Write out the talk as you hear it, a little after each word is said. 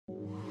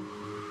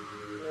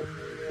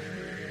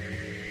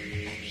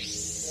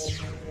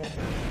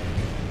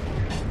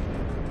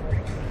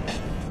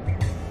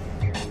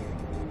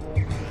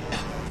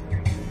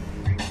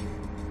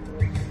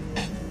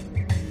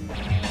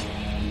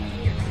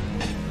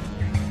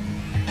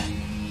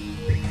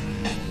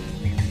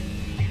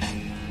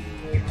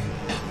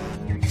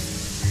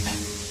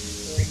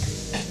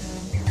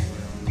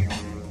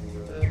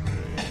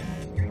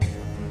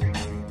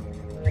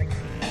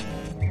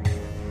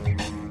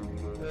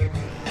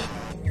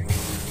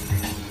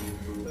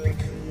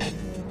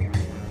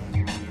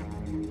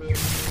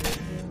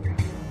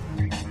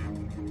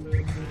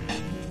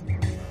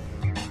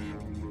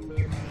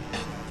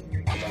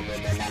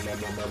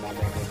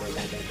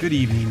Good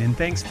evening, and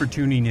thanks for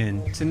tuning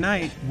in.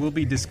 Tonight, we'll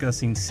be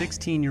discussing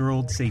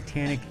 16-year-old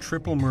satanic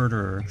triple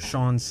murderer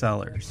Sean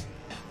Sellers.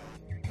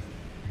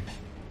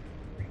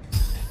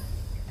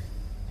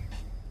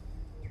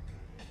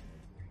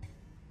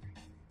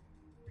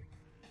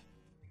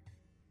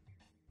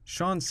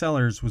 Sean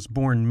Sellers was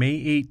born May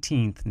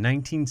 18,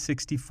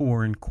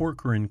 1964 in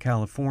Corcoran,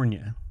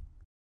 California.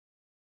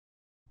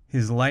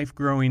 His life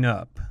growing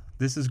up.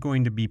 This is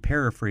going to be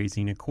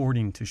paraphrasing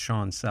according to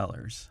Sean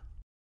Sellers.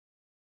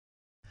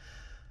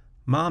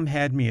 Mom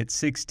had me at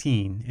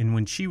 16, and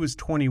when she was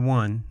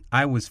 21,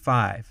 I was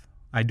 5.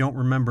 I don't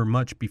remember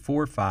much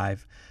before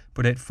 5,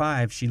 but at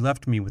 5 she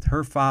left me with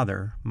her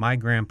father, my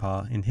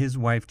grandpa, and his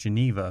wife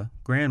Geneva,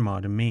 grandma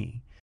to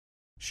me.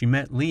 She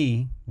met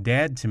Lee,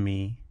 dad to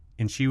me,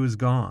 and she was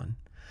gone.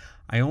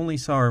 I only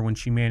saw her when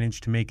she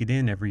managed to make it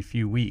in every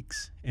few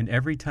weeks, and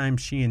every time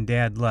she and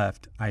Dad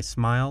left, I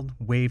smiled,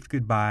 waved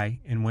goodbye,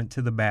 and went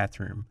to the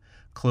bathroom,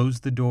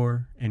 closed the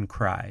door, and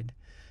cried.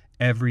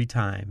 Every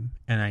time,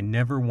 and I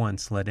never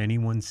once let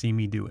anyone see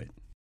me do it.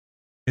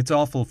 It's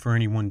awful for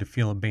anyone to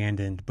feel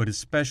abandoned, but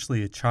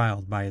especially a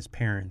child by his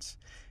parents.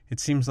 It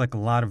seems like a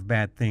lot of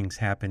bad things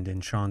happened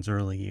in Sean's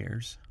early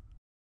years.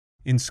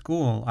 In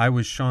school, I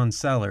was Sean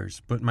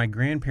Sellers, but my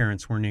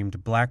grandparents were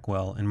named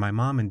Blackwell and my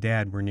mom and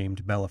dad were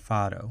named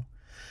Bellafato.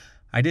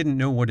 I didn't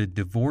know what a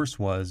divorce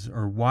was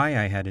or why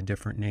I had a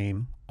different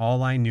name.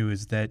 All I knew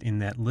is that in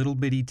that little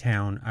bitty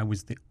town, I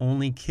was the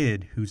only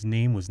kid whose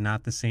name was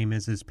not the same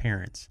as his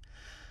parents.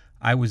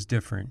 I was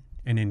different,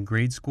 and in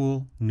grade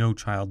school, no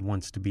child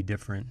wants to be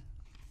different.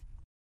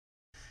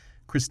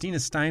 Christina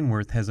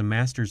Steinworth has a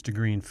master's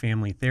degree in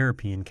family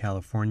therapy in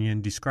California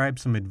and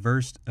describes some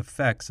adverse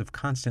effects of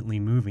constantly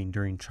moving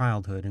during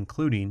childhood,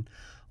 including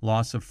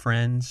loss of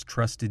friends,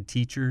 trusted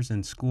teachers,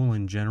 and school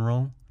in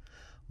general,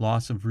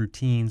 loss of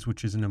routines,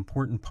 which is an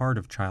important part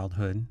of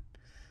childhood,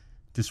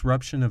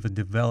 disruption of a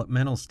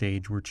developmental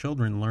stage where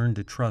children learn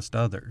to trust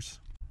others.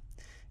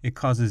 It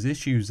causes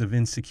issues of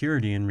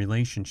insecurity in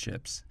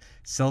relationships,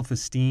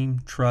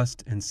 self-esteem,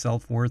 trust, and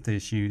self-worth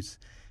issues,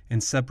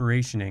 and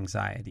separation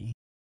anxiety.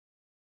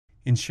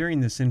 In sharing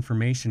this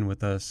information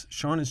with us,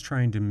 Sean is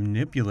trying to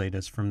manipulate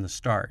us from the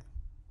start,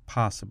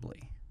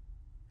 possibly.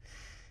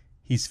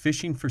 He's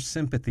fishing for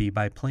sympathy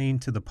by playing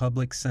to the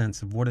public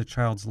sense of what a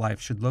child's life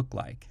should look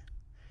like.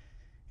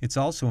 It's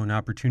also an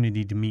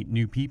opportunity to meet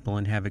new people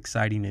and have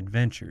exciting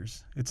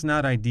adventures. It's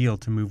not ideal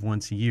to move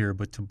once a year,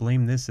 but to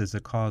blame this as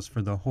a cause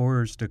for the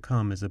horrors to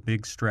come is a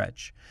big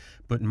stretch.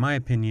 But in my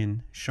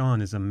opinion,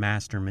 Sean is a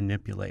master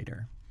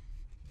manipulator.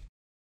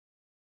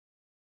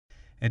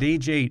 At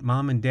age 8,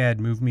 Mom and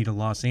Dad moved me to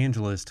Los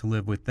Angeles to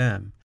live with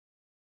them.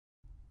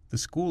 The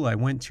school I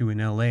went to in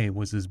LA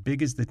was as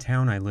big as the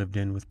town I lived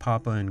in with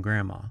Papa and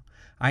Grandma.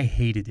 I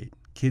hated it.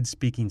 Kids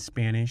speaking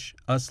Spanish,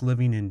 us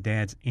living in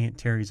Dad's Aunt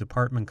Terry's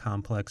apartment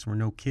complex where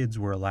no kids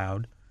were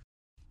allowed.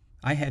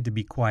 I had to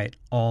be quiet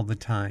all the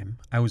time.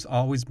 I was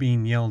always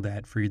being yelled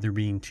at for either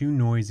being too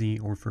noisy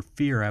or for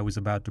fear I was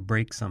about to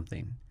break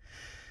something.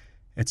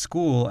 At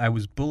school, I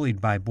was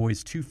bullied by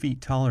boys 2 feet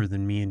taller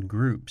than me in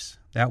groups.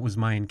 That was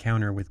my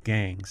encounter with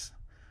gangs.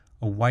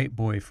 A white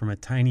boy from a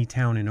tiny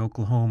town in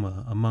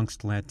Oklahoma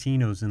amongst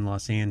Latinos in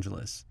Los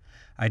Angeles.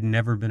 I'd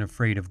never been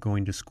afraid of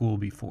going to school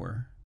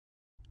before.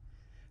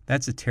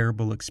 That's a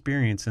terrible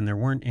experience, and there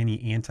weren't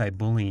any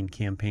anti-bullying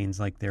campaigns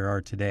like there are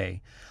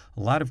today.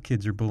 A lot of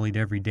kids are bullied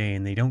every day,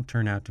 and they don't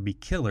turn out to be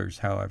killers,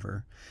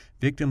 however.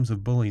 Victims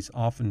of bullies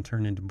often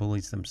turn into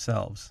bullies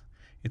themselves.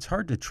 It's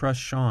hard to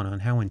trust Sean on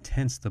how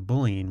intense the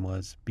bullying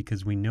was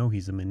because we know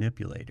he's a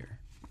manipulator.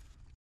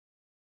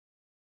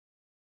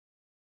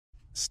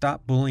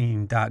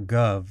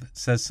 StopBullying.gov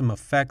says some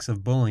effects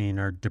of bullying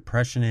are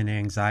depression and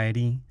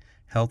anxiety,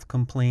 health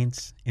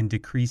complaints, and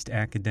decreased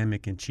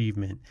academic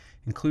achievement,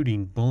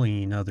 including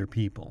bullying other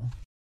people.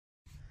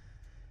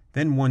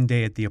 Then one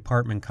day at the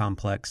apartment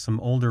complex, some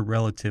older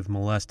relative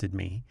molested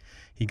me.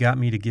 He got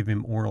me to give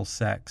him oral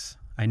sex.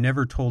 I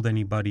never told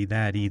anybody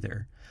that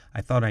either.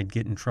 I thought I'd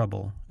get in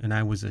trouble, and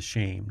I was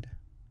ashamed.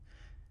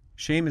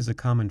 Shame is a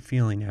common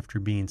feeling after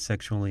being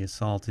sexually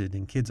assaulted,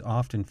 and kids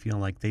often feel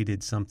like they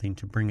did something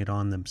to bring it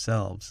on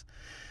themselves.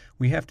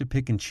 We have to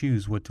pick and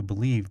choose what to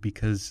believe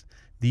because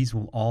these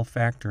will all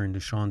factor into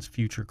Sean's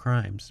future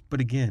crimes. But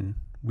again,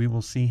 we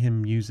will see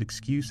him use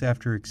excuse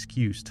after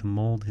excuse to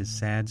mold his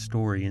sad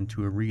story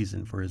into a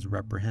reason for his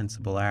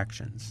reprehensible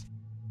actions.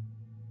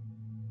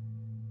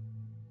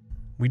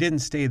 We didn't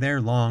stay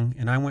there long,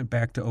 and I went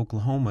back to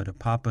Oklahoma to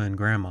Papa and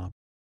Grandma.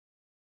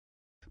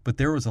 But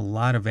there was a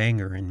lot of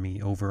anger in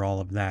me over all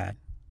of that.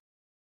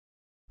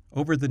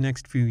 Over the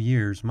next few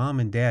years, Mom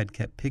and Dad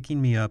kept picking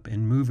me up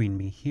and moving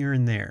me here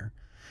and there.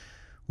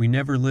 We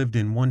never lived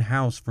in one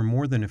house for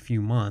more than a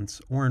few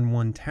months or in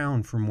one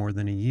town for more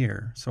than a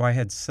year, so I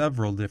had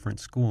several different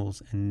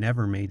schools and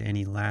never made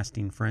any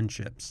lasting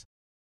friendships.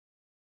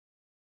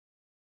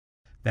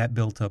 That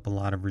built up a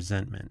lot of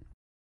resentment.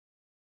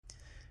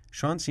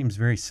 Sean seems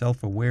very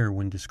self-aware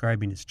when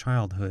describing his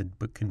childhood,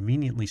 but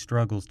conveniently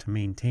struggles to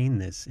maintain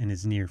this in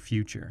his near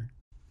future.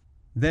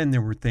 Then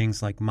there were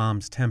things like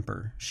Mom's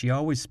temper. She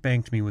always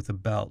spanked me with a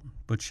belt,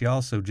 but she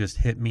also just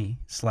hit me,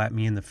 slapped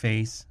me in the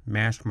face,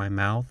 mashed my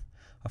mouth,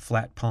 a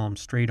flat palm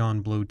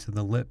straight-on blow to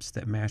the lips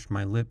that mashed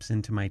my lips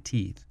into my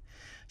teeth.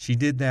 She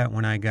did that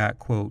when I got,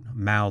 quote,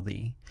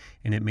 mouthy,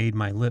 and it made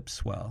my lips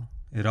swell.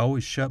 It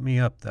always shut me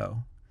up,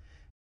 though.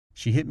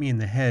 She hit me in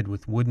the head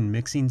with wooden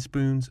mixing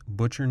spoons,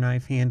 butcher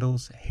knife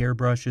handles,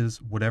 hairbrushes,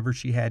 whatever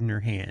she had in her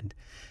hand.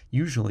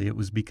 Usually it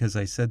was because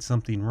I said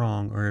something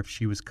wrong, or if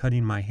she was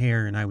cutting my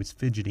hair and I was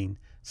fidgeting.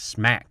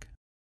 Smack!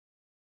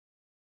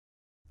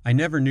 I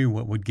never knew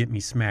what would get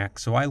me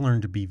smacked, so I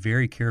learned to be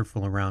very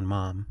careful around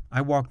Mom. I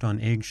walked on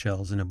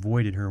eggshells and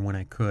avoided her when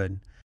I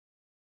could.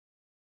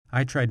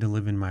 I tried to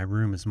live in my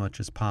room as much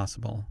as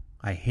possible.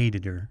 I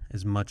hated her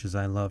as much as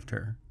I loved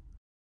her.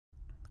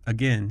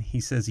 Again,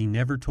 he says he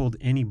never told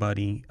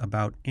anybody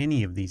about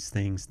any of these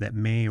things that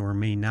may or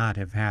may not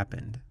have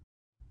happened.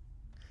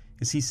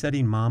 Is he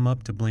setting Mom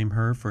up to blame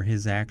her for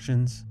his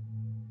actions?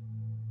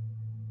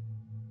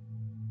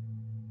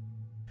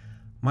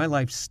 My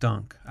life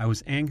stunk. I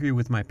was angry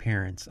with my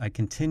parents. I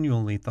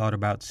continually thought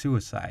about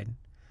suicide.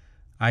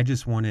 I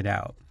just wanted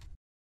out.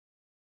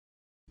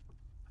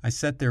 I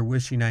sat there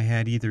wishing I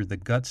had either the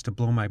guts to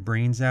blow my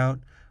brains out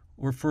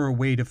or for a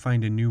way to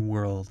find a new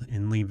world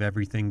and leave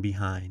everything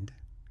behind.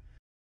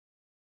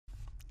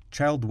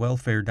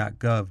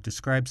 ChildWelfare.gov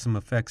describes some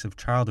effects of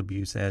child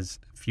abuse as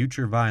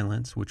future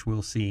violence, which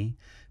we'll see,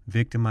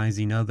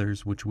 victimizing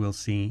others, which we'll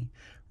see,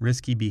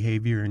 risky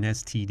behavior and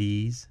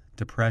STDs,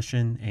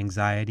 depression,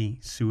 anxiety,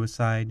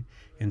 suicide,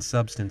 and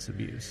substance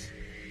abuse.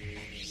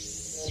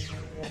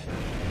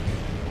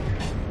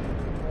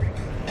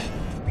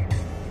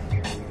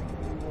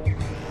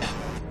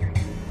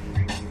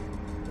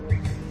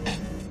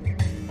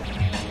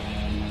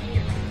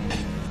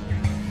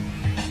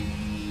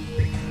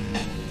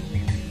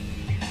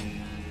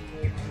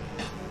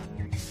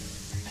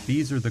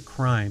 These are the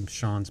crimes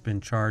Sean's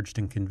been charged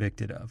and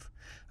convicted of.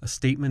 A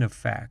statement of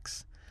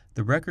facts.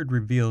 The record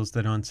reveals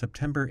that on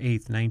September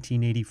 8,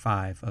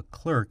 1985, a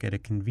clerk at a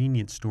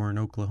convenience store in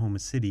Oklahoma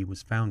City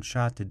was found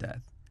shot to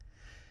death.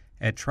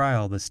 At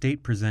trial, the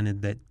state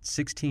presented that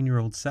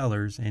 16-year-old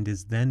Sellers and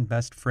his then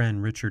best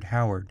friend Richard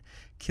Howard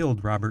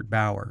killed Robert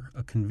Bauer,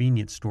 a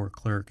convenience store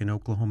clerk in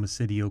Oklahoma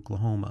City,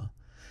 Oklahoma.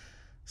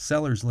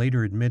 Sellers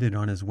later admitted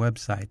on his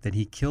website that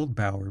he killed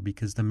Bauer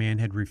because the man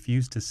had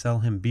refused to sell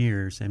him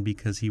beers and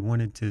because he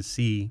wanted to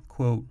see,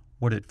 quote,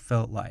 what it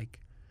felt like.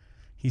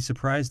 He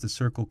surprised the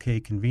Circle K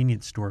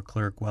convenience store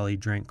clerk while he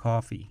drank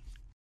coffee.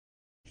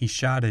 He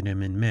shot at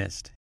him and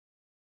missed.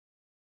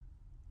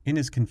 In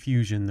his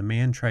confusion, the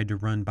man tried to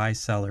run by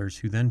Sellers,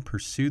 who then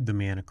pursued the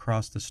man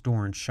across the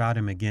store and shot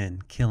him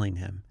again, killing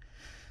him.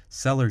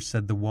 Sellers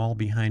said the wall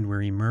behind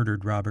where he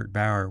murdered Robert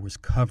Bauer was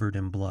covered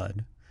in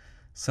blood.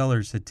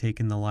 Sellers had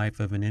taken the life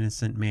of an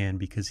innocent man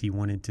because he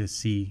wanted to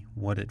see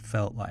what it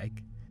felt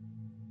like.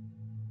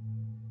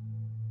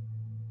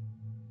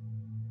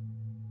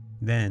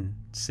 Then,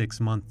 6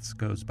 months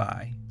goes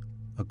by,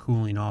 a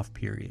cooling off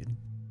period.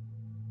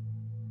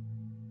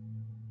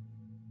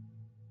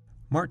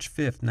 March 5,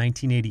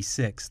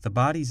 1986, the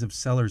bodies of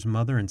Sellers'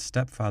 mother and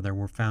stepfather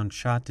were found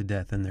shot to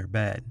death in their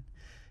bed.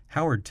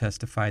 Howard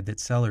testified that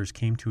Sellers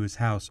came to his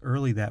house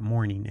early that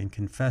morning and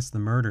confessed the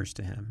murders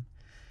to him.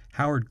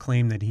 Howard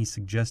claimed that he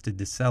suggested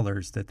to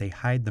Sellers that they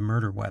hide the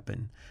murder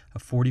weapon, a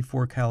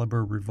 .44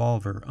 caliber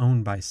revolver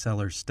owned by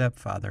Sellers'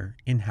 stepfather,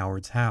 in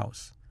Howard's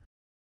house.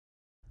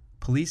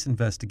 Police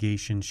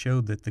investigation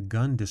showed that the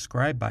gun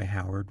described by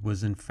Howard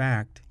was in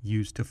fact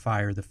used to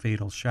fire the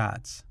fatal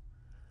shots.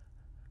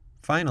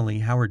 Finally,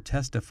 Howard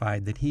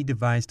testified that he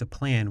devised a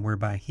plan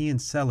whereby he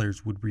and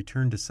Sellers would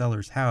return to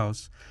Sellers'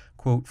 house,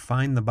 quote,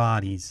 find the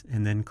bodies,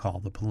 and then call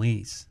the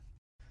police.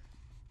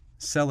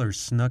 Sellers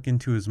snuck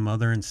into his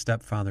mother and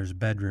stepfather's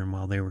bedroom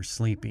while they were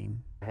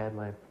sleeping. I had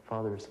my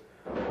father's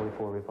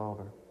 .44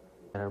 revolver,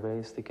 and I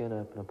raised the gun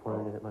up and I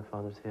pointed it at my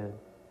father's head.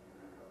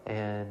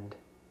 And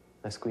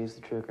I squeezed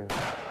the trigger,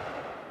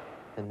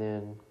 and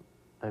then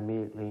I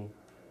immediately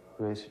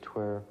raised it to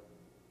where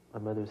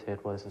my mother's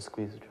head was and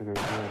squeezed the trigger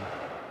again,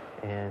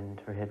 and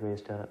her head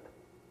raised up,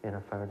 and I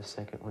fired a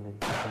second one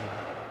into her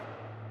head.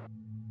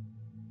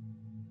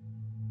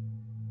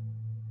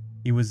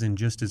 He was in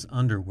just his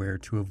underwear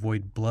to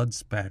avoid blood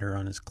spatter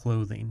on his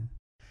clothing.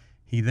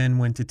 He then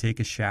went to take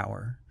a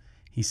shower.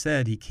 He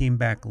said he came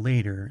back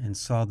later and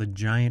saw the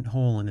giant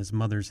hole in his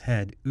mother's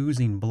head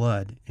oozing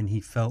blood, and he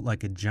felt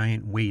like a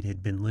giant weight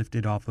had been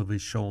lifted off of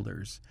his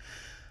shoulders.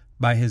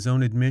 By his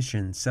own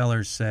admission,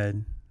 Sellers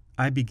said,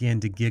 "I began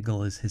to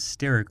giggle as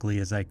hysterically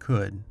as I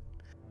could."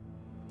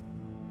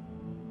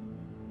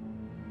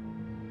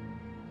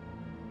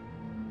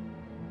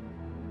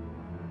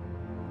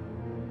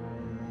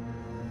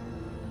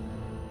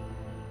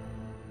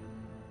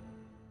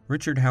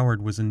 Richard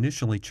Howard was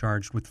initially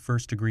charged with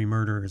first-degree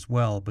murder as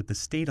well, but the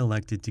state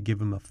elected to give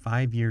him a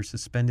 5-year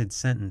suspended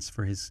sentence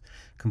for his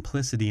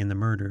complicity in the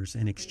murders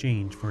in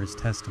exchange for his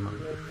testimony.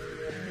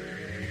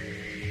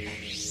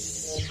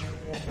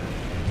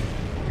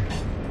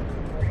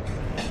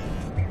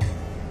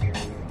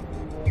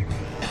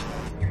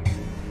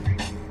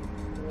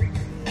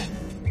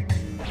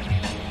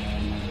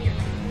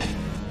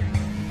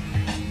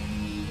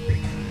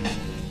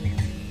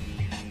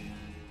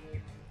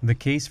 The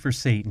case for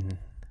Satan.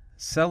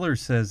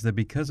 Sellers says that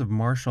because of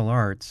martial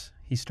arts,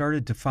 he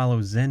started to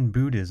follow Zen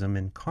Buddhism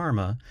and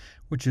karma,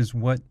 which is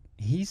what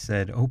he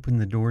said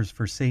opened the doors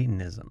for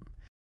Satanism.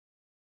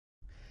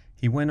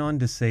 He went on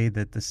to say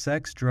that the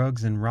sex,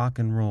 drugs, and rock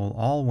and roll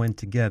all went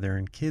together,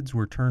 and kids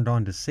were turned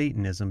on to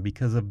Satanism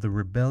because of the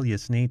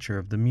rebellious nature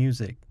of the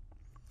music.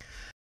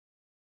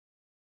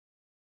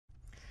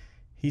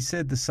 He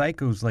said the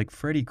psychos like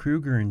Freddy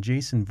Krueger and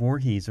Jason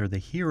Voorhees are the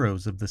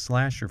heroes of the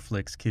slasher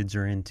flicks kids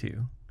are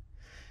into.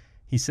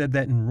 He said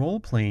that in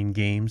role-playing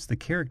games, the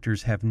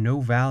characters have no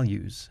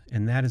values,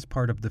 and that is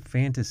part of the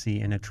fantasy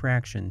and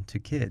attraction to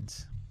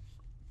kids.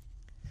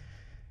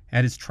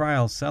 At his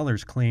trial,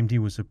 Sellers claimed he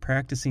was a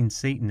practicing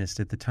Satanist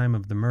at the time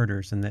of the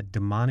murders and that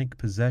demonic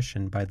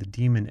possession by the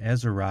demon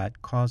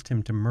Ezerot caused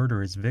him to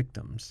murder his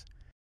victims.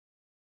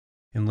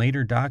 In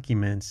later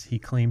documents, he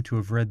claimed to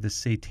have read the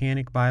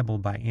Satanic Bible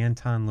by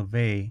Anton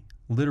LaVey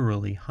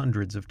literally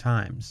hundreds of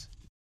times.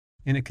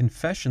 In a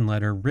confession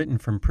letter written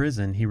from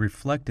prison, he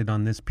reflected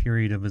on this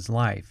period of his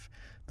life.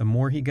 The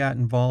more he got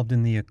involved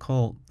in the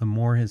occult, the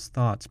more his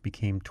thoughts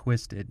became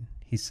twisted.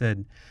 He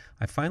said,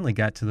 "I finally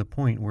got to the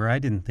point where I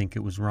didn't think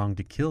it was wrong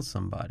to kill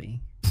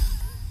somebody."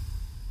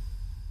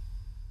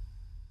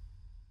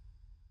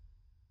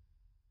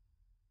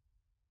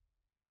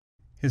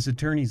 His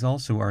attorneys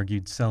also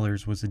argued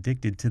Sellers was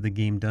addicted to the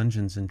game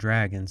Dungeons &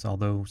 Dragons,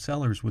 although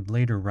Sellers would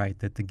later write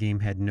that the game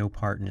had no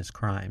part in his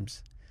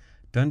crimes.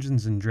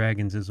 Dungeons &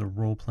 Dragons is a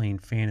role-playing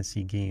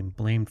fantasy game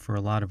blamed for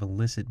a lot of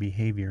illicit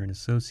behavior and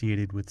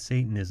associated with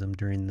Satanism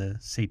during the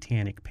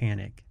Satanic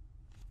Panic.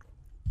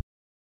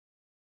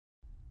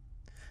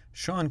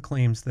 Sean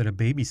claims that a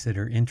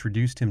babysitter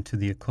introduced him to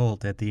the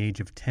occult at the age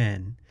of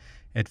 10.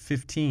 At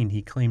 15,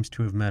 he claims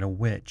to have met a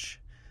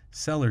witch.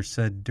 Sellers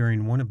said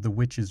during one of the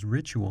witch's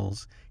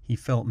rituals, he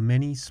felt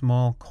many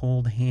small,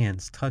 cold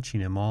hands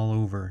touching him all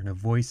over and a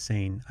voice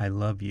saying, "I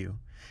love you,"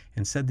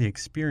 and said the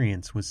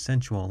experience was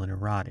sensual and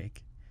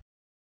erotic.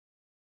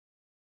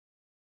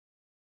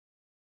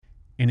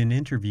 In an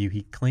interview,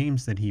 he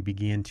claims that he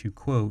began to,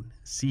 quote,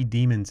 "see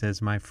demons as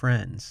my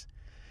friends."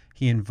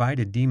 He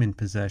invited demon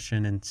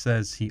possession and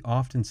says he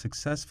often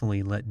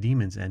successfully let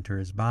demons enter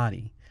his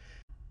body.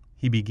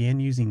 He began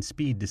using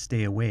speed to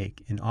stay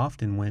awake and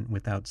often went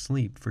without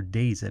sleep for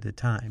days at a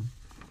time.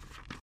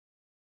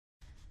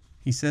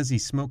 He says he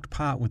smoked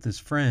pot with his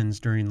friends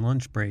during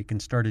lunch break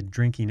and started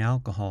drinking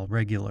alcohol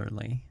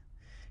regularly.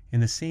 In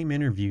the same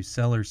interview,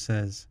 Sellers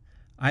says,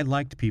 "I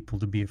liked people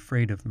to be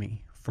afraid of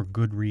me, for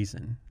good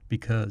reason,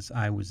 because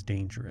I was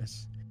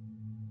dangerous."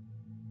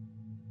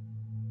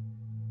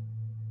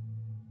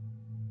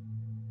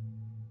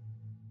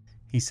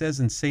 He says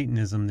in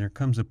Satanism there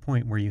comes a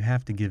point where you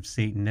have to give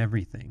Satan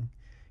everything.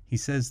 He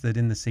says that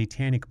in the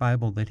Satanic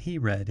Bible that he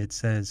read, it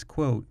says,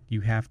 quote,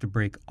 "you have to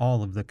break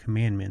all of the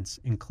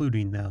commandments,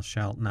 including thou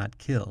shalt not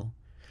kill."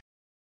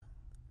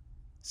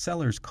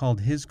 Sellers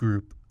called his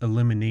group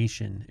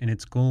Elimination, and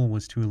its goal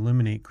was to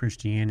eliminate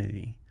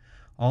Christianity.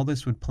 All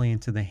this would play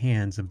into the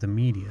hands of the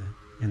media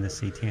in the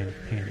Satanic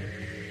Panic.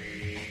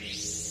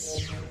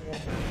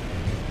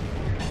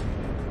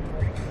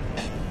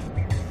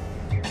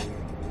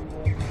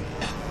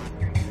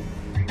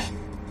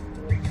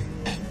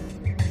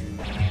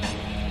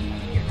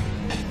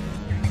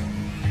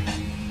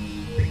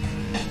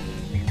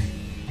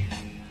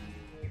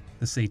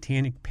 The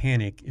Satanic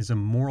Panic is a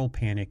moral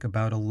panic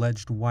about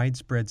alleged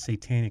widespread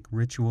satanic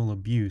ritual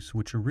abuse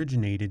which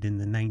originated in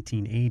the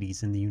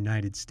 1980s in the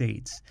United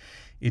States.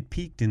 It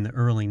peaked in the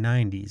early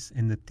 90s,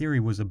 and the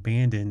theory was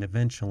abandoned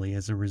eventually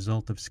as a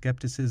result of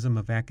skepticism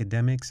of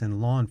academics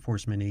and law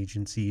enforcement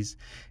agencies,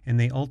 and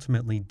they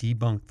ultimately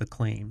debunked the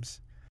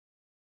claims.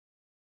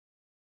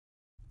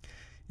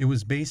 It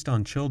was based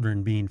on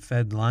children being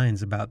fed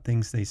lines about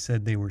things they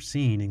said they were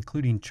seeing,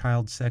 including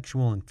child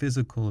sexual and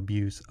physical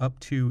abuse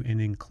up to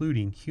and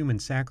including human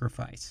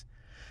sacrifice.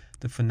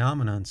 The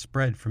phenomenon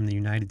spread from the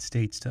United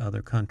States to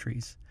other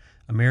countries.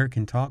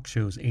 American talk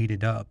shows ate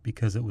it up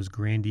because it was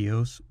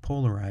grandiose,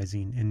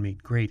 polarizing, and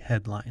made great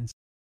headlines.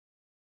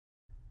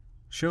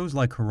 Shows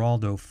like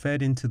Geraldo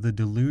fed into the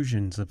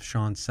delusions of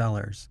Sean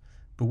Sellers.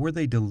 But were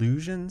they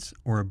delusions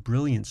or a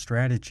brilliant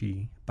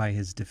strategy by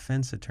his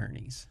defense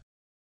attorneys?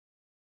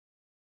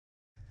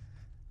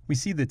 We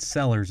see that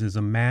Sellers is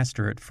a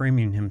master at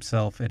framing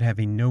himself at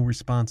having no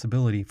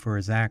responsibility for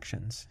his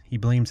actions. He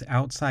blames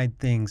outside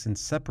things and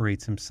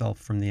separates himself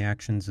from the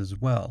actions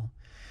as well.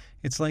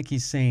 It's like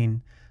he's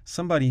saying,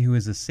 somebody who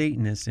is a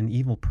Satanist and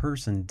evil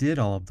person did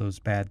all of those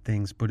bad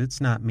things, but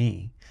it's not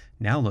me.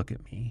 Now look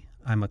at me.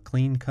 I'm a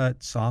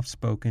clean-cut,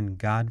 soft-spoken,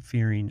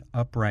 God-fearing,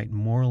 upright,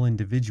 moral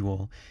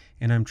individual,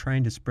 and I'm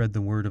trying to spread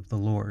the word of the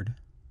Lord.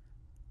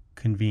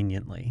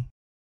 Conveniently.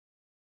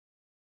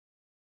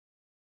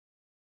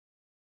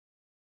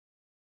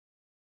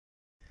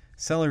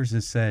 Sellers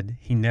has said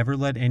he never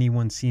let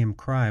anyone see him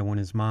cry when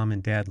his mom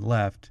and dad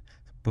left,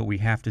 but we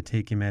have to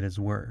take him at his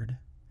word.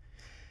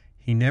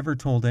 He never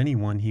told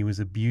anyone he was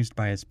abused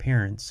by his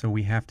parents, so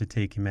we have to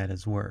take him at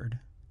his word.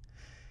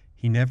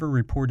 He never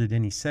reported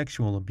any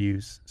sexual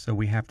abuse, so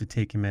we have to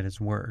take him at his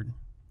word.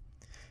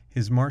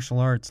 His martial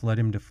arts led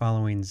him to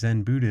following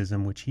Zen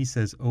Buddhism, which he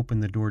says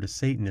opened the door to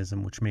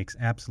Satanism, which makes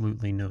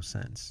absolutely no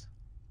sense.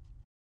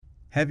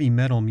 Heavy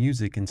metal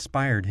music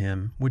inspired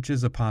him, which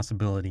is a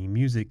possibility.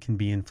 Music can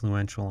be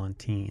influential on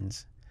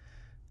teens.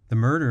 The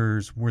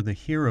murderers were the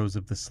heroes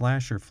of the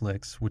slasher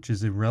flicks, which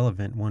is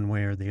irrelevant one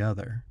way or the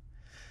other.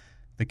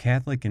 The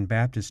Catholic and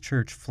Baptist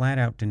Church flat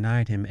out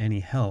denied him any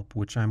help,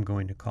 which I'm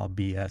going to call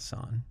BS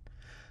on.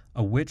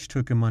 A witch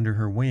took him under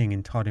her wing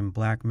and taught him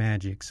black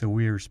magic, so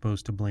we are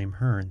supposed to blame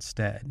her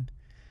instead.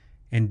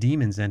 And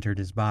demons entered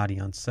his body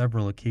on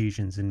several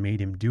occasions and made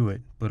him do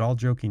it, but all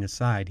joking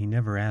aside, he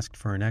never asked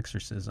for an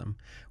exorcism.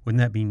 Wouldn't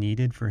that be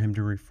needed for him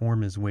to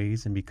reform his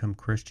ways and become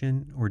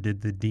Christian, or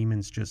did the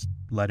demons just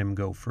let him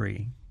go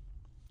free?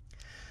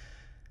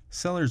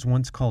 Sellers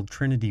once called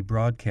Trinity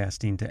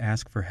Broadcasting to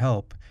ask for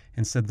help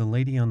and said the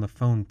lady on the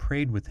phone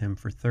prayed with him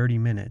for 30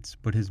 minutes,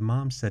 but his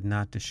mom said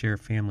not to share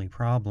family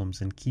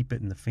problems and keep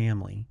it in the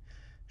family.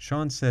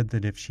 Sean said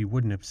that if she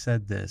wouldn't have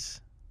said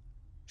this,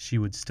 she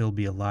would still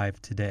be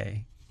alive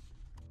today.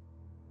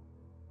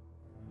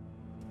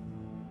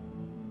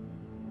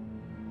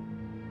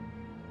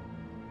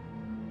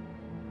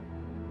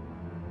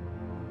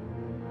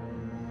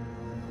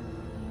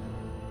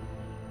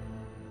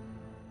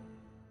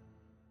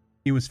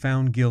 He was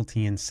found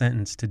guilty and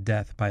sentenced to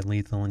death by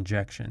lethal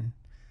injection.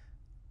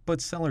 But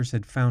Sellers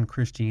had found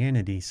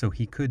Christianity, so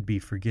he could be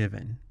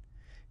forgiven.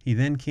 He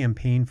then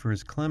campaigned for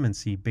his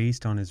clemency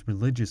based on his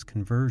religious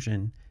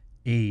conversion,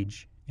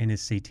 age, and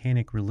his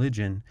satanic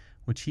religion,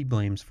 which he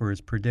blames for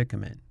his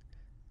predicament.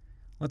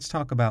 Let's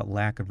talk about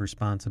lack of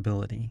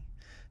responsibility.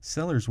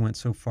 Sellers went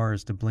so far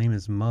as to blame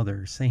his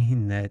mother,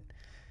 saying that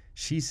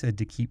she said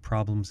to keep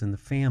problems in the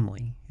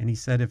family, and he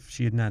said if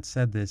she had not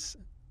said this,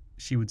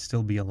 she would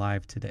still be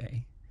alive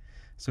today.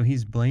 So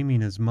he's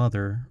blaming his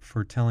mother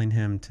for telling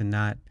him to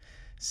not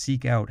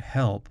seek out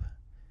help,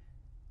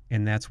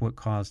 and that's what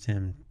caused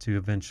him to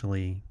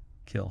eventually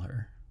kill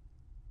her.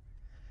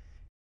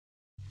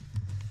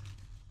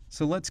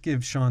 So let's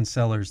give Sean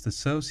Sellers the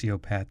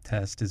sociopath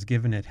test as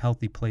given at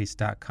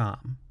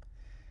healthyplace.com.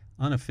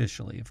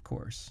 Unofficially, of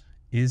course.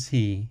 Is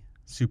he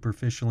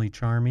superficially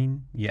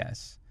charming?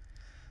 Yes.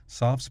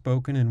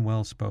 Soft-spoken and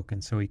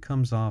well-spoken, so he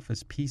comes off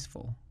as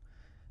peaceful.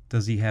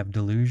 Does he have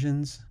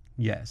delusions?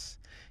 Yes.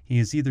 He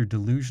is either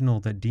delusional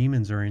that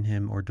demons are in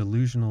him or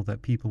delusional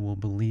that people will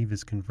believe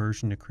his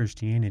conversion to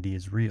Christianity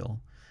is real.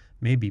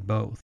 Maybe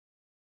both.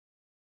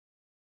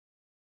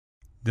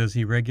 Does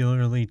he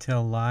regularly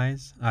tell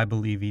lies? I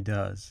believe he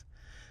does.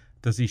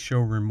 Does he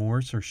show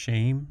remorse or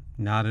shame?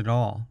 Not at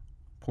all.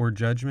 Poor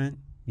judgment?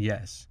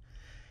 Yes.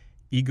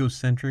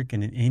 Egocentric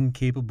and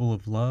incapable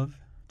of love?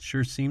 It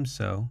sure seems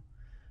so.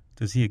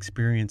 Does he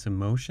experience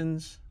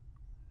emotions?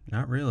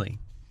 Not really.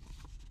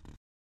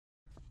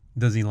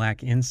 Does he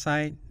lack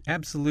insight?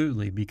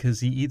 Absolutely, because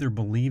he either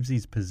believes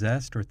he's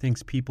possessed or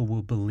thinks people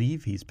will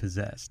believe he's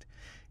possessed.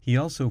 He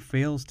also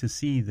fails to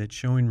see that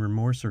showing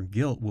remorse or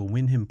guilt will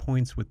win him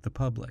points with the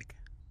public.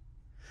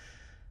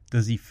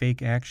 Does he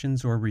fake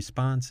actions or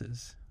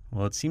responses?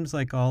 Well, it seems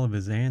like all of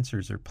his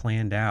answers are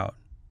planned out.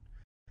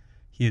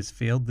 He has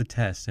failed the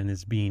test and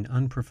is being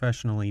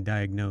unprofessionally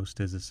diagnosed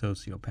as a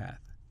sociopath.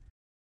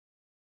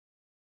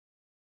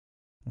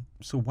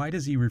 So why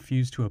does he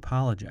refuse to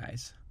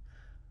apologize?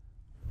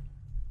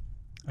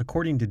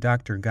 According to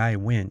Dr. Guy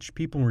Winch,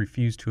 people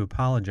refuse to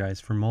apologize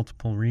for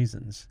multiple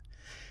reasons.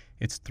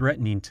 It's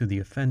threatening to the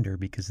offender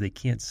because they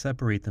can't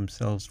separate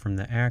themselves from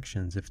the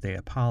actions if they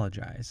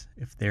apologize.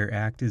 If their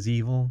act is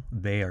evil,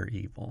 they are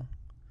evil.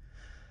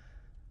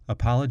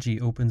 Apology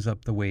opens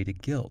up the way to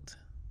guilt.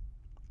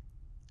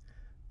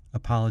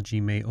 Apology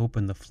may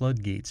open the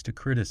floodgates to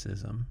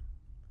criticism.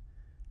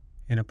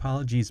 And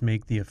apologies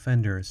make the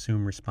offender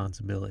assume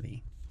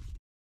responsibility.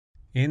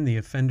 And the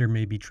offender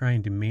may be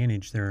trying to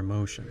manage their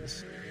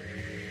emotions.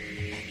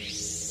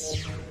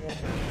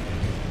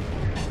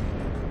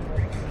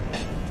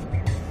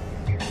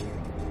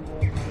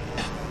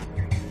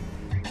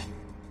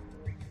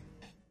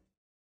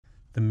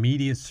 The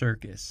media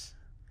circus.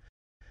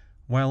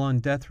 While on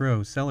death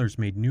row, Sellers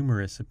made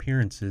numerous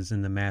appearances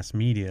in the mass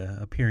media,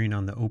 appearing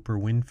on The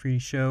Oprah Winfrey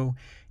Show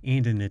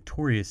and a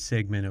notorious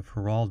segment of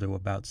Geraldo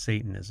about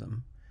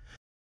Satanism.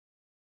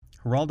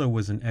 Geraldo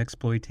was an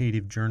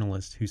exploitative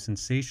journalist who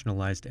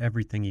sensationalized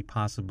everything he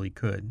possibly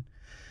could.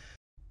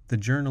 The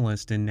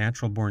journalist in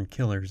Natural Born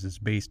Killers is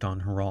based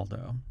on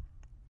Geraldo.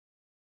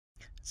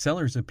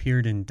 Sellers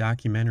appeared in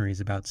documentaries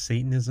about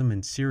Satanism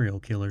and serial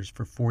killers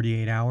for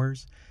 48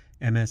 Hours,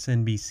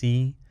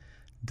 MSNBC,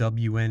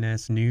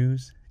 WNS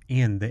News,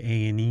 and the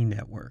A&E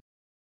Network.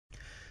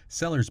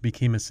 Sellers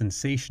became a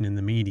sensation in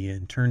the media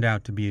and turned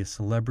out to be a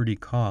celebrity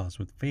cause,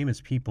 with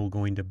famous people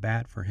going to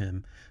bat for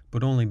him,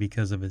 but only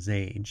because of his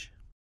age.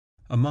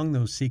 Among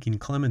those seeking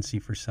clemency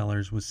for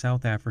Sellers was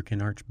South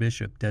African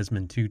Archbishop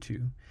Desmond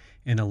Tutu.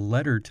 In a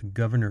letter to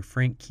Governor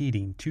Frank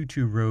Keating,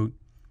 Tutu wrote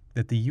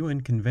that the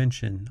UN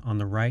Convention on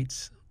the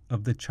Rights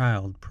of the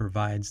Child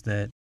provides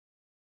that,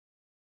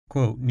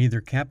 quote,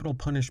 neither capital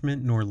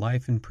punishment nor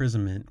life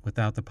imprisonment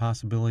without the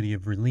possibility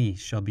of release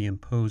shall be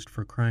imposed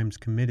for crimes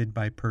committed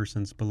by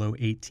persons below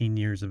 18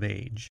 years of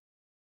age.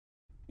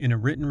 In a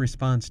written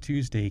response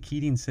Tuesday,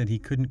 Keating said he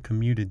couldn't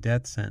commute a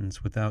death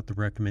sentence without the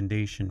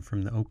recommendation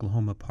from the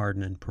Oklahoma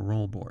Pardon and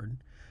Parole Board.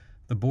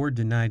 The board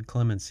denied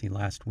clemency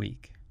last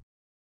week.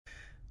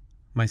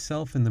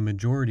 Myself and the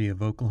majority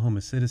of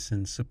Oklahoma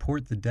citizens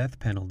support the death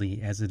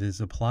penalty as it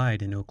is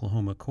applied in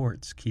Oklahoma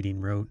courts,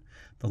 Keating wrote.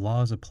 The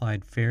law is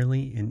applied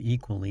fairly and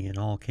equally in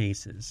all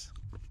cases.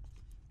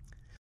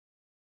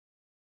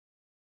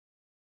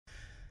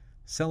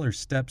 Sellers'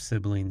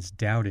 step-siblings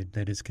doubted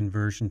that his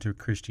conversion to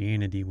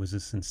Christianity was a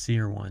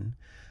sincere one.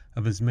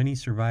 Of his many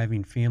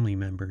surviving family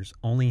members,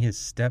 only his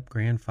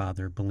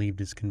step-grandfather believed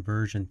his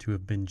conversion to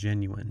have been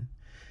genuine.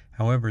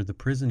 However, the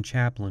prison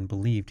chaplain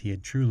believed he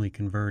had truly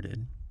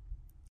converted.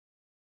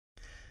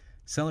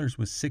 Sellers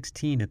was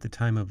 16 at the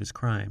time of his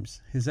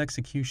crimes. His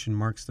execution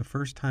marks the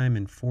first time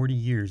in 40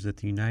 years that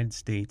the United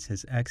States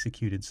has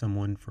executed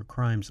someone for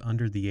crimes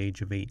under the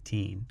age of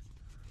 18.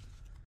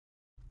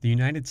 The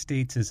United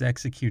States has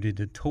executed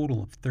a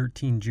total of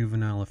 13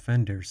 juvenile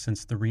offenders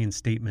since the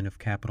reinstatement of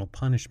capital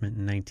punishment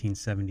in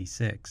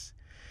 1976,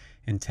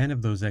 and 10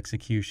 of those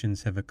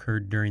executions have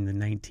occurred during the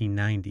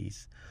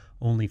 1990s.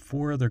 Only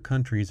 4 other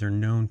countries are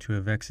known to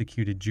have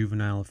executed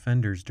juvenile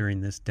offenders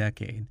during this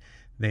decade.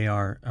 They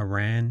are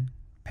Iran,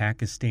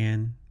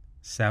 Pakistan,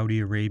 Saudi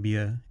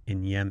Arabia,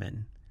 and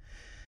Yemen.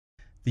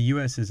 The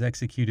U.S. has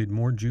executed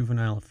more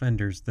juvenile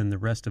offenders than the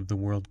rest of the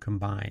world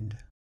combined.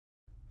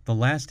 The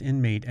last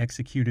inmate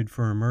executed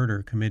for a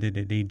murder committed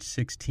at age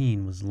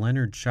 16 was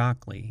Leonard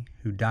Shockley,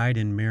 who died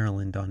in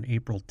Maryland on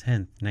April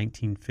 10,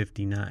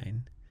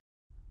 1959.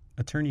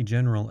 Attorney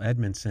General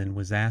Edmondson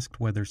was asked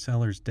whether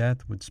Sellers'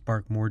 death would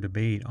spark more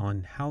debate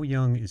on how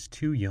young is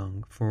too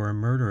young for a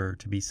murderer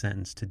to be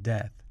sentenced to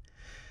death.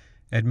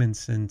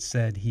 Edmondson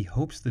said he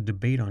hopes the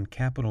debate on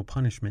capital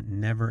punishment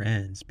never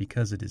ends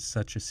because it is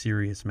such a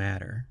serious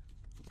matter.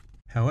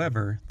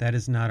 However, that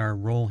is not our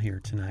role here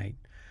tonight.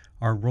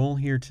 Our role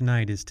here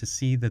tonight is to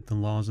see that the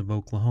laws of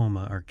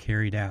Oklahoma are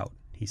carried out,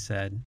 he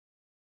said.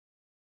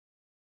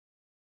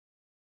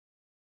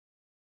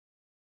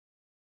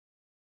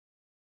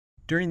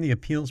 During the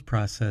appeals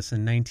process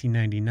in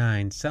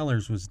 1999,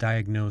 Sellers was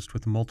diagnosed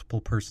with multiple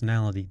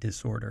personality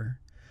disorder.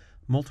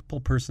 Multiple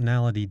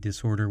personality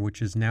disorder,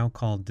 which is now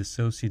called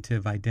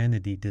dissociative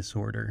identity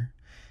disorder,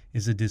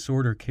 is a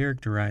disorder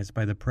characterized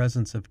by the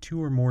presence of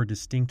 2 or more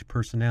distinct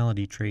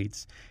personality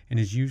traits and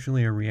is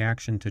usually a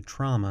reaction to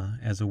trauma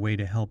as a way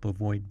to help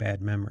avoid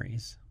bad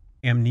memories.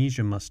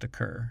 Amnesia must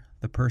occur.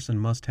 The person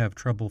must have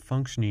trouble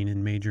functioning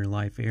in major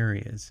life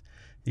areas.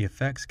 The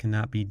effects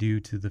cannot be due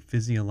to the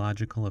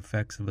physiological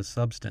effects of a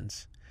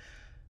substance.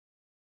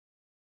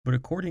 But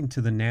according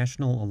to the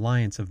National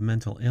Alliance of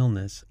Mental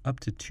Illness, up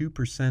to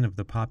 2% of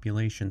the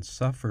population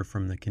suffer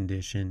from the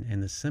condition,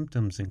 and the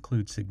symptoms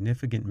include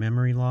significant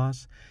memory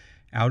loss,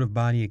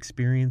 out-of-body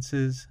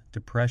experiences,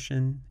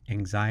 depression,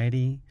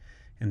 anxiety,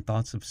 and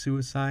thoughts of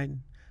suicide,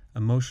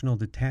 emotional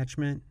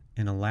detachment,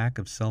 and a lack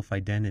of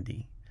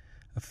self-identity.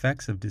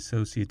 Effects of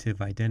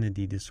dissociative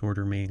identity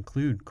disorder may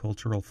include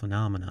cultural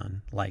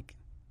phenomenon like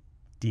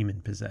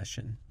demon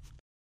possession.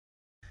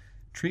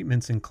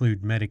 Treatments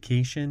include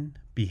medication,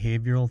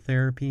 behavioral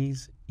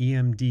therapies,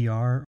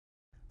 EMDR.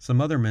 Some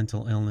other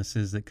mental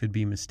illnesses that could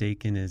be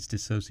mistaken as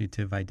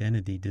dissociative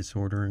identity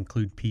disorder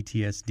include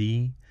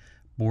PTSD,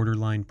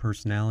 borderline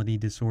personality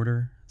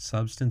disorder,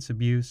 substance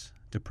abuse,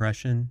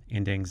 depression,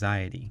 and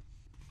anxiety.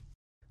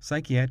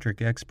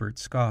 Psychiatric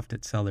experts scoffed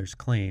at Sellers'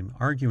 claim,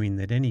 arguing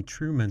that any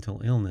true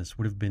mental illness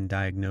would have been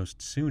diagnosed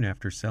soon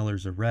after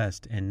Sellers'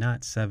 arrest and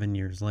not 7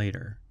 years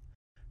later.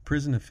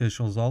 Prison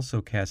officials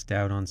also cast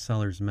doubt on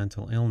Sellers'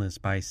 mental illness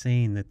by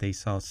saying that they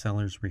saw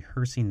Sellers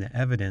rehearsing the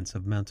evidence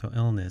of mental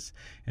illness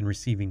and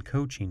receiving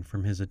coaching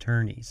from his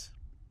attorneys.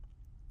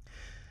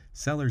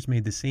 Sellers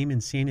made the same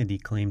insanity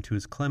claim to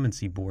his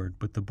clemency board,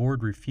 but the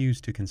board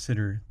refused to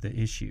consider the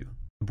issue.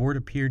 The board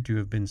appeared to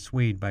have been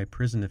swayed by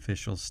prison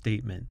officials'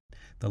 statement,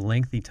 the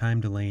lengthy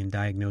time delay in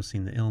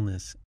diagnosing the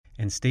illness,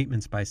 and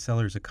statements by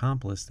Sellers'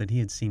 accomplice that he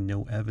had seen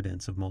no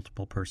evidence of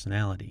multiple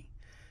personality.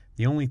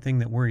 The only thing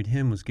that worried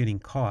him was getting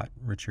caught,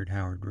 Richard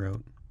Howard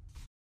wrote.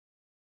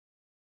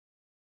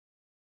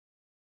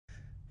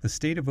 The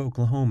state of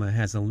Oklahoma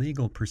has a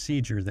legal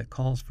procedure that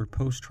calls for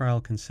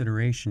post-trial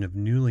consideration of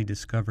newly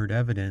discovered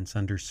evidence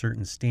under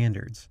certain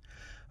standards.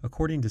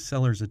 According to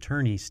Sellers'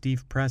 attorney,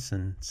 Steve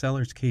Presson,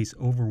 Sellers' case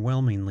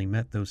overwhelmingly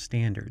met those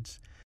standards.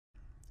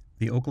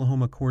 The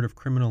Oklahoma Court of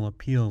Criminal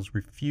Appeals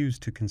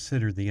refused to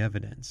consider the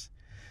evidence.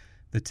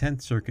 The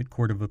 10th Circuit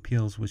Court of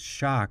Appeals was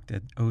shocked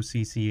at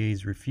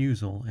OCCA's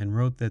refusal and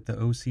wrote that the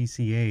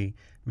OCCA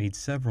made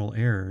several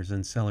errors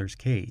in Sellers'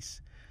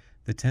 case.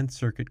 The 10th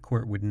Circuit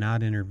Court would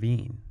not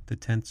intervene. The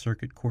 10th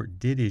Circuit Court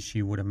did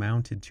issue what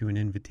amounted to an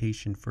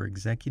invitation for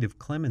executive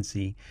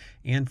clemency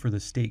and for the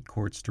state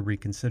courts to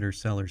reconsider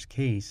Sellers'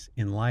 case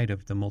in light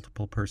of the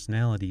multiple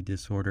personality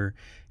disorder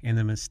and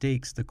the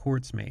mistakes the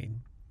courts made.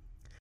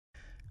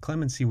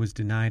 Clemency was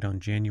denied on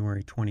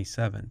January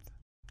 27th.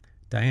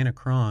 Diana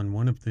Cron,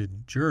 one of the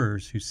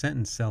jurors who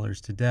sentenced Sellers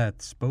to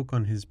death, spoke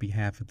on his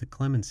behalf at the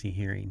clemency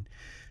hearing.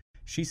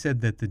 She said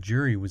that the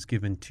jury was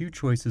given two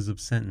choices of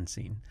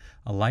sentencing,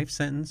 a life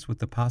sentence with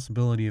the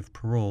possibility of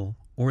parole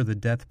or the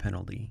death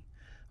penalty.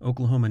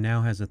 Oklahoma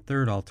now has a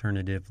third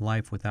alternative,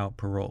 life without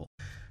parole.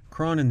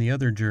 Cron and the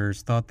other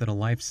jurors thought that a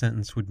life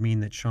sentence would mean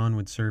that Sean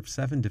would serve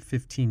 7 to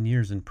 15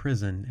 years in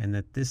prison and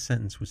that this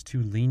sentence was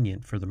too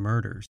lenient for the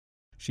murders.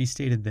 She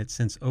stated that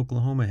since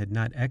Oklahoma had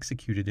not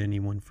executed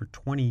anyone for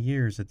 20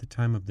 years at the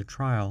time of the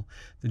trial,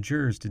 the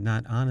jurors did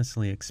not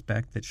honestly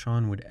expect that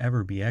Sean would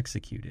ever be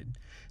executed.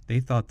 They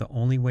thought the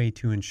only way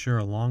to ensure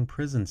a long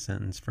prison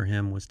sentence for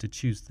him was to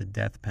choose the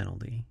death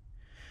penalty.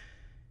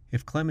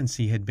 If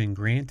clemency had been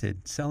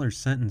granted, Sellers'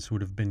 sentence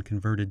would have been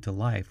converted to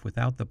life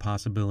without the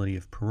possibility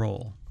of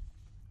parole.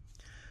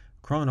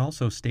 Cron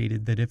also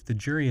stated that if the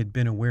jury had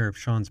been aware of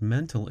Sean's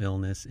mental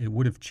illness, it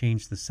would have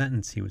changed the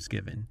sentence he was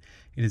given.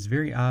 It is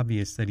very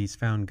obvious that he's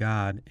found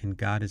God, and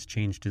God has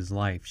changed his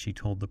life, she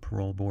told the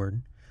parole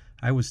board.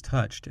 I was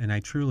touched, and I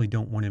truly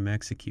don't want him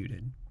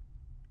executed.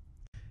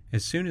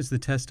 As soon as the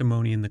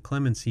testimony in the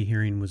clemency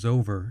hearing was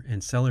over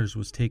and Sellers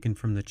was taken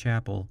from the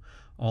chapel,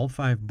 all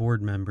 5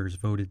 board members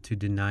voted to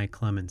deny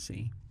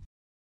clemency.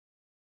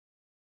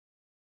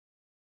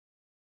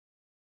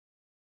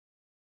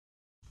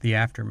 The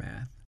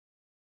aftermath.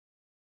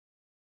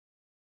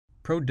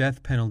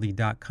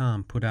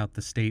 ProDeathPenalty.com put out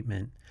the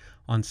statement,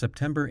 on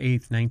September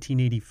 8,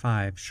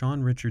 1985,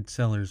 Sean Richard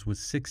Sellers was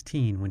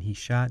 16 when he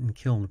shot and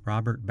killed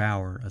Robert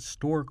Bauer, a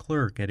store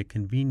clerk at a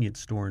convenience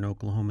store in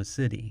Oklahoma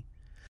City.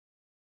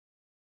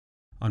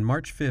 On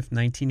March 5,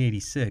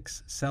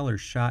 1986,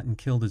 Sellers shot and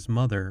killed his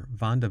mother,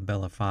 Vonda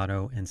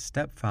Bellafato, and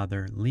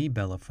stepfather, Lee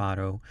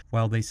Bellafato,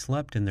 while they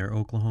slept in their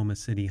Oklahoma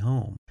City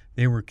home.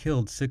 They were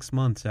killed 6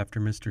 months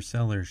after Mr.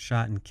 Sellers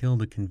shot and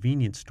killed a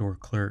convenience store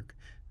clerk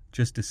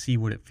just to see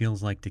what it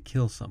feels like to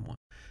kill someone.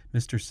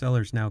 Mr.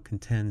 Sellers now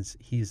contends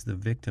he is the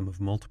victim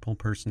of multiple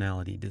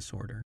personality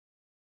disorder.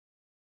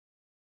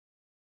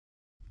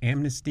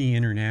 Amnesty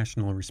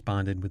International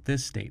responded with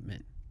this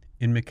statement.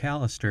 In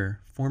McAlester,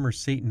 former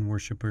Satan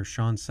worshiper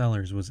Sean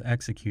Sellers was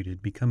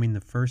executed, becoming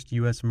the first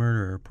U.S.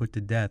 murderer put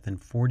to death in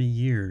 40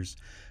 years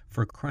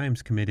for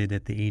crimes committed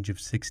at the age of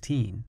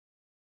 16.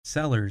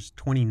 Sellers,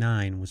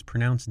 29, was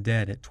pronounced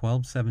dead at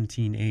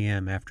 12:17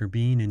 a.m. after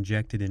being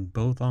injected in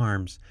both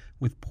arms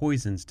with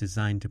poisons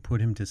designed to put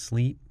him to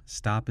sleep,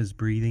 stop his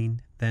breathing,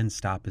 then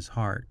stop his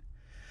heart.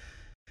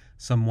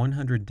 Some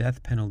 100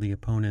 death penalty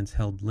opponents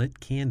held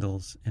lit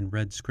candles and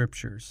read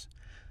scriptures.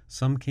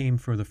 Some came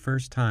for the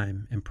first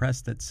time,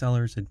 impressed that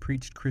Sellers had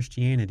preached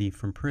Christianity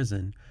from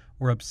prison,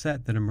 or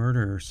upset that a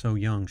murderer so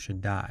young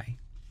should die.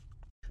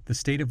 The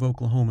state of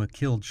Oklahoma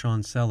killed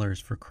Sean Sellers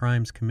for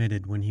crimes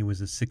committed when he was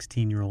a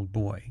 16-year-old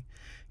boy.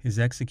 His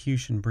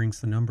execution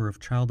brings the number of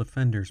child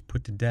offenders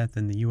put to death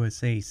in the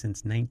USA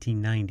since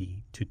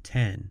 1990 to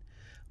 10,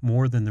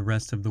 more than the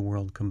rest of the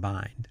world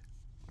combined.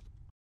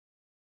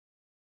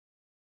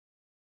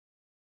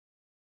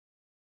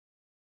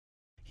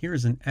 Here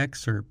is an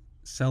excerpt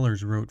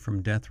Sellers wrote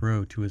from death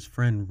row to his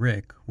friend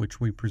Rick, which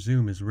we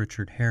presume is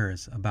Richard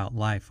Harris, about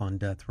life on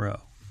death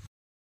row.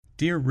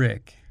 Dear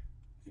Rick,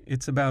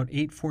 it's about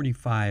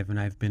 8:45 and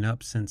I've been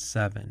up since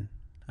 7.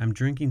 I'm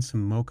drinking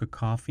some mocha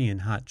coffee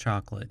and hot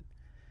chocolate.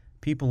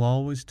 People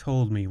always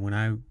told me when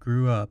I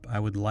grew up I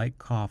would like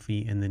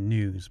coffee and the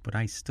news, but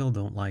I still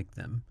don't like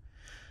them.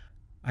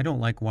 I don't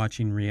like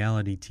watching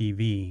reality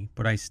TV,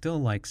 but I still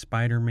like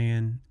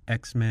Spider-Man,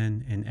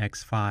 X-Men, and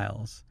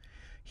X-Files.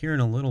 Here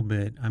in a little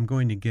bit, I'm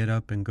going to get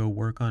up and go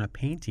work on a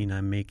painting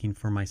I'm making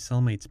for my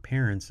cellmate's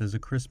parents as a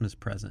Christmas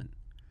present.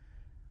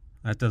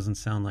 That doesn't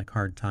sound like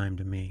hard time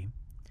to me.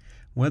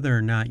 Whether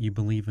or not you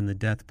believe in the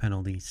death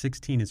penalty,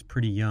 16 is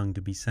pretty young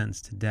to be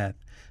sentenced to death,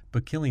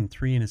 but killing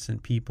 3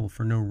 innocent people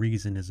for no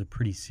reason is a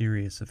pretty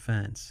serious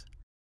offense.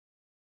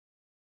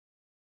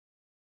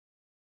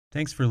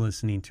 Thanks for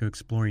listening to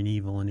Exploring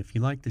Evil, and if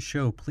you like the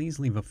show, please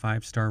leave a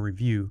 5-star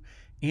review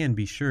and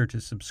be sure to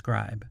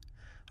subscribe.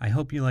 I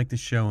hope you like the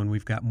show, and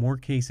we've got more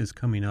cases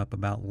coming up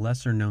about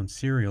lesser-known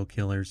serial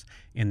killers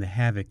and the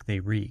havoc they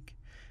wreak.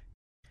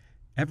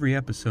 Every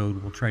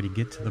episode will try to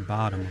get to the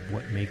bottom of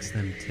what makes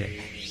them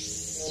tick.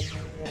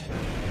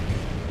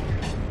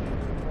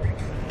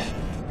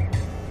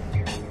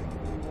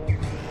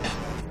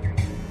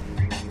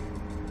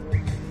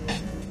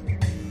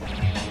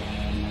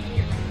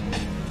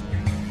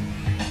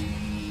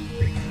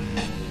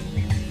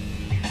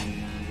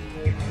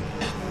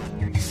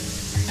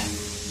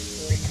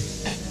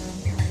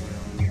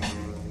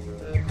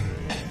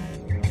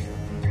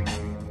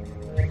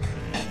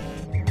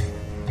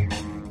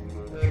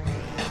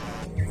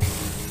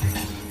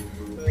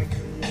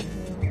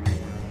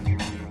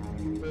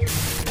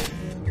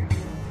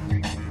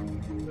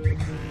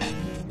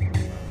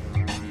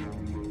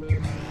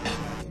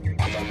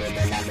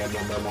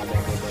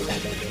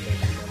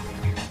 Bye.